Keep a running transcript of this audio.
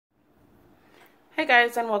Hi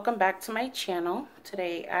guys, and welcome back to my channel.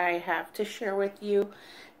 Today I have to share with you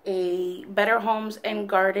a Better Homes and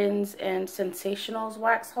Gardens and Sensationals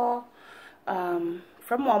wax haul from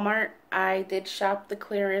Walmart. I did shop the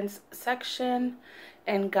clearance section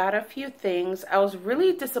and got a few things. I was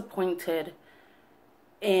really disappointed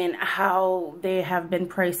in how they have been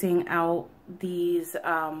pricing out these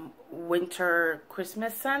winter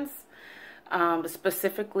Christmas scents,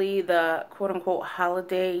 specifically the quote-unquote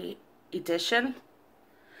holiday edition.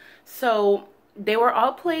 So they were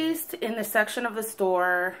all placed in the section of the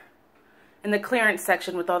store, in the clearance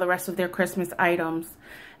section with all the rest of their Christmas items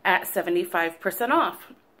at 75%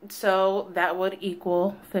 off. So that would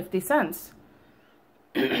equal 50 cents.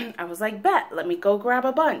 I was like, bet, let me go grab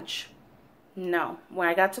a bunch. No, when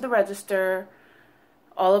I got to the register,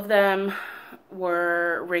 all of them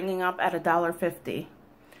were ringing up at $1.50.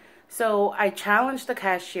 So I challenged the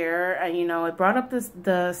cashier, and I brought up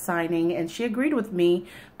the signing, and she agreed with me,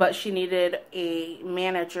 but she needed a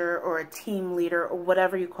manager or a team leader or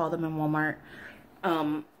whatever you call them in Walmart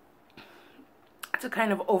to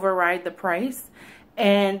kind of override the price.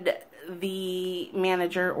 And the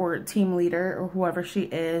manager or team leader or whoever she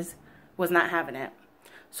is was not having it.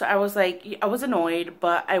 So I was like, I was annoyed,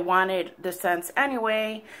 but I wanted the scents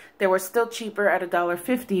anyway. They were still cheaper at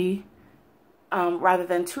 $1.50. Rather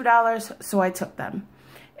than $2, so I took them.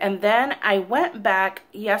 And then I went back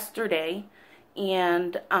yesterday,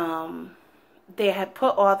 and they had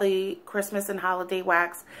put all the Christmas and holiday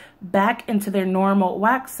wax back into their normal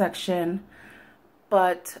wax section,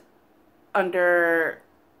 but under,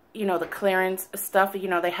 the clearance stuff,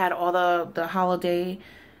 they had all the holiday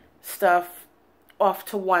stuff off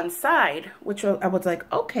to one side, which I was like,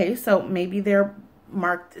 okay, so maybe they're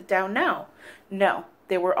marked down now. No.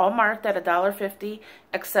 They were all marked at $1.50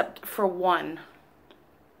 except for one.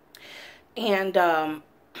 And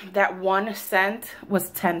that 1 cent was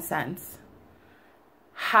 10 cents.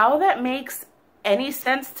 How that makes any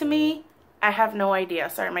sense to me, I have no idea.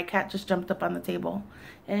 Sorry, my cat just jumped up on the table.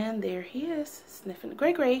 And there he is, sniffing.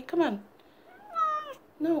 Gray, come on.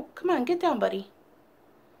 No, come on, get down, buddy.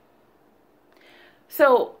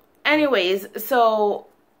 So, anyways,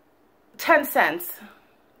 10 cents.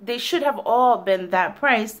 They should have all been that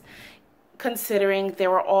price, considering they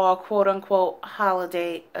were all quote-unquote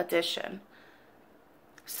holiday edition.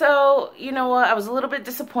 So, you know what? I was a little bit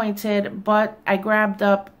disappointed, but I grabbed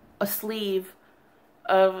up a sleeve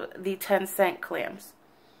of the 10-cent clams.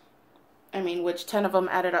 Which 10 of them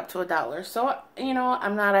added up to $1. So,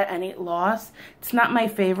 I'm not at any loss. It's not my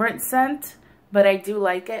favorite scent, but I do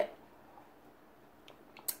like it.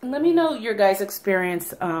 Let me know your guys'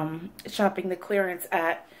 experience shopping the clearance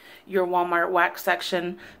at your Walmart wax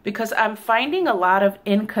section, because I'm finding a lot of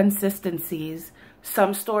inconsistencies.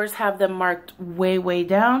 Some stores have them marked way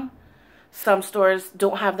down. Some stores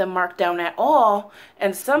don't have them marked down at all.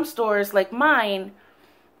 And some stores, like mine,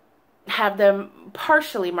 have them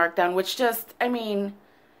partially marked down, which just,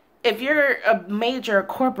 if you're a major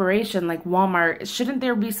corporation like Walmart, shouldn't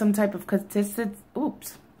there be some type of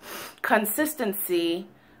consistency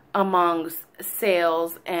amongst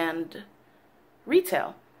sales and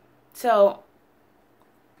retail? So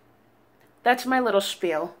that's my little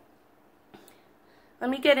spiel. Let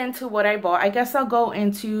me get into what I bought. I guess I'll go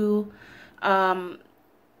into the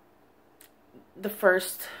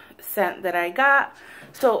first scent that I got.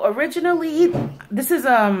 So originally, this is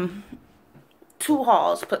 2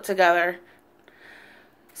 hauls put together.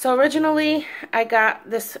 So originally, I got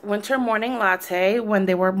this Winter Morning Latte when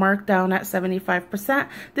they were marked down at 75%.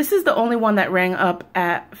 This is the only one that rang up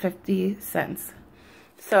at 50 cents.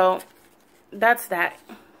 So that's that.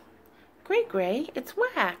 Gray, it's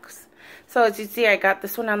wax. So as you see, I got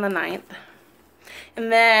this one on the 9th.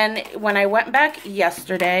 And then when I went back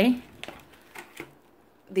yesterday,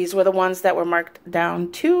 these were the ones that were marked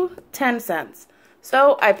down to 10 cents.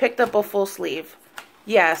 So I picked up a full sleeve.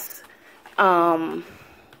 Yes. When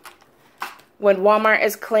Walmart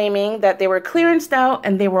is claiming that they were clearanced out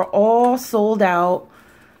and they were all sold out,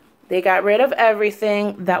 they got rid of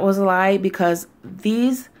everything, that was a lie, because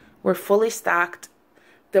these were fully stocked.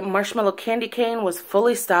 The marshmallow candy cane was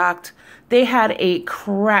fully stocked. They had a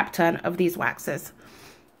crap ton of these waxes.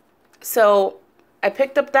 So I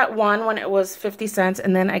picked up that one when it was 50 cents,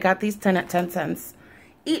 and then I got these 10 at 10 cents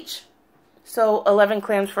each. So 11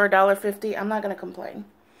 clams for $1.50. I'm not going to complain.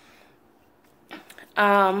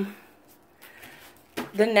 The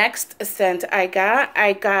next scent I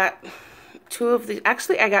got 2 of these.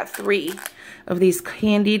 Actually, I got 3 of these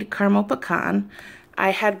candied caramel pecan. I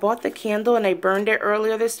had bought the candle and I burned it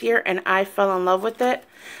earlier this year, and I fell in love with it.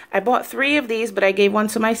 I bought 3 of these, but I gave one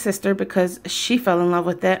to my sister because she fell in love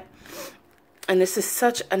with it. And this is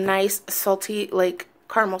such a nice salty like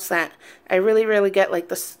caramel scent. I really, really get like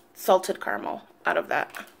the salted caramel out of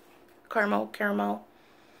that. Caramel.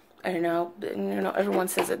 I don't know. You know, everyone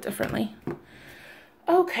says it differently.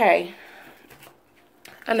 Okay.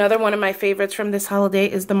 Another one of my favorites from this holiday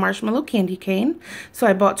is the marshmallow candy cane. So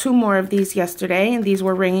I bought 2 more of these yesterday, and these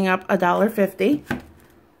were ringing up $1.50.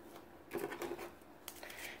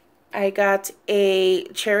 I got a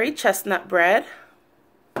cherry chestnut bread.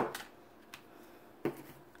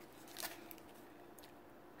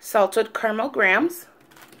 Salted caramel grams.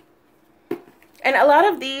 And a lot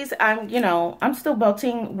of these, I'm still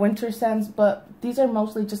belting winter scents, but these are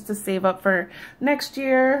mostly just to save up for next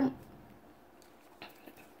year.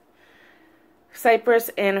 Cypress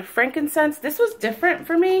and frankincense. This was different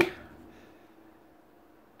for me.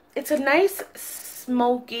 It's a nice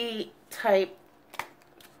smoky type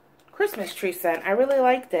Christmas tree scent. I really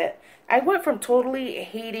liked it. I went from totally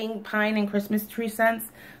hating pine and Christmas tree scents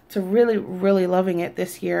to really, really loving it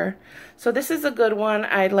this year. So this is a good one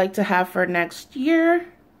I'd like to have for next year.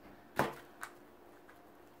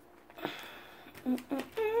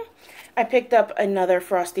 I picked up another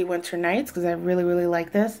Frosty Winter Nights because I really, really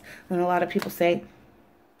like this. And a lot of people say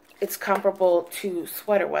it's comparable to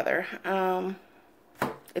Sweater Weather.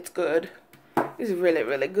 It's good. It's really,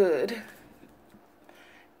 really good.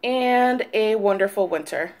 And a Wonderful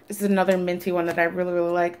Winter. This is another minty one that I really,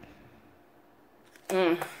 really like.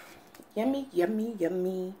 Yummy, yummy,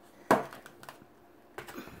 yummy.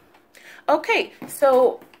 Okay,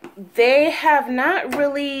 so they have not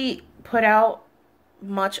really put out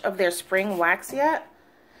much of their spring wax yet.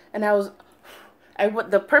 And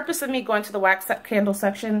the purpose of me going to the wax candle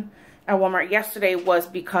section at Walmart yesterday was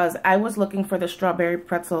because I was looking for the strawberry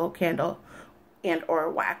pretzel candle and or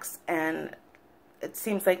wax, and it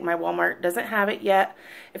seems like my Walmart doesn't have it yet,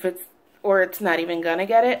 or it's not even gonna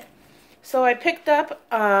get it. So I picked up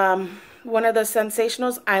one of the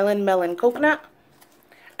Sensationals Island Melon Coconut.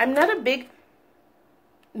 I'm not a big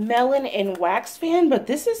melon and wax fan, but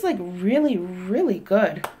this is like really, really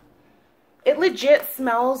good. It legit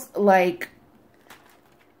smells like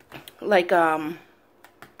oh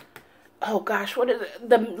gosh, what is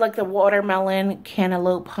it? Like the watermelon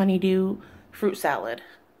cantaloupe honeydew fruit salad.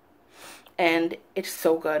 And it's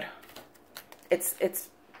so good. It's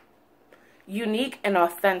unique and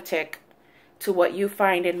authentic to what you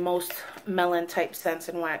find in most melon type scents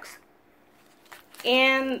and wax.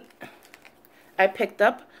 And I picked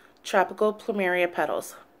up Tropical Plumeria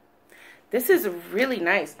Petals. This is really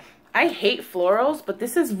nice. I hate florals, but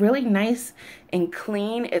this is really nice and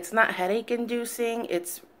clean. It's not headache inducing.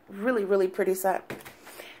 It's really, really pretty scent.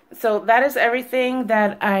 So that is everything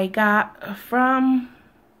that I got from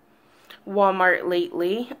Walmart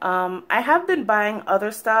lately. I have been buying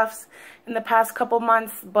other stuffs in the past couple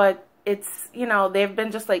months, but it's, they've been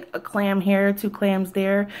just like a clam here, 2 clams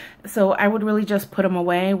there. So I would really just put them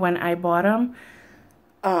away when I bought them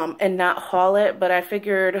and not haul it. But I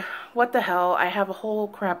figured, what the hell, I have a whole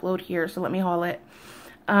crap load here, so let me haul it.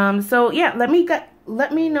 So yeah,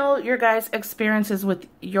 let me know your guys' experiences with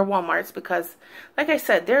your Walmarts, because like I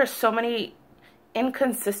said, there are so many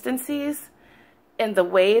inconsistencies in the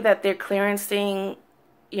way that they're clearancing,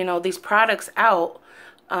 these products out.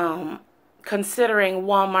 Considering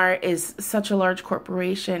Walmart is such a large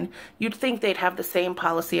corporation, you'd think they'd have the same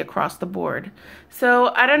policy across the board.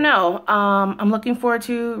 So I don't know. I'm looking forward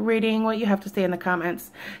to reading what you have to say in the comments.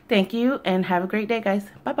 Thank you and have a great day, guys.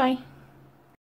 Bye-bye.